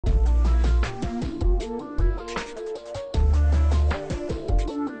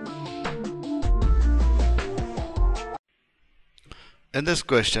In this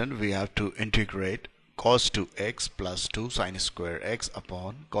question, we have to integrate cos 2x plus 2 sin square x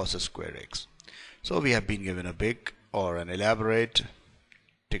upon cos square x. So we have been given a big or an elaborate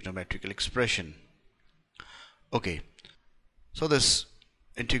trigonometrical expression. Okay, so this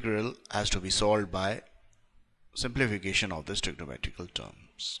integral has to be solved by simplification of this trigonometrical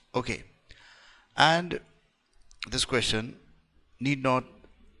terms. Okay, and this question need not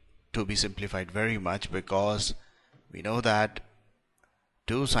to be simplified very much, because we know that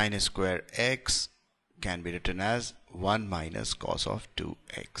 2 sin square x can be written as 1 minus cos of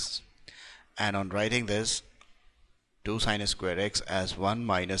 2x, and on writing this 2 sin square x as 1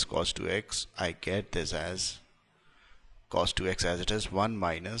 minus cos 2x, I get this as cos 2x as it is 1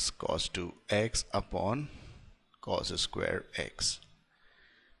 minus cos 2x upon cos square x.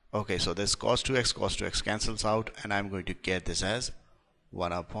 Okay, so this cos 2x cancels out, and I'm going to get this as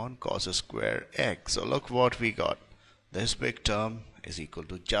 1 upon cos square x. So look what we got. This big term is equal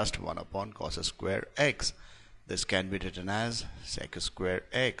to just 1 upon cos square x. This can be written as sec square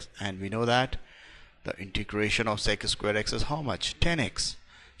x, and we know that the integration of sec square x is how much? 10x.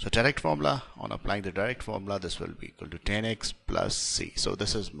 So direct formula, on applying the direct formula, this will be equal to 10x plus c. So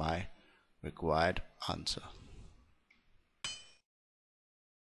this is my required answer.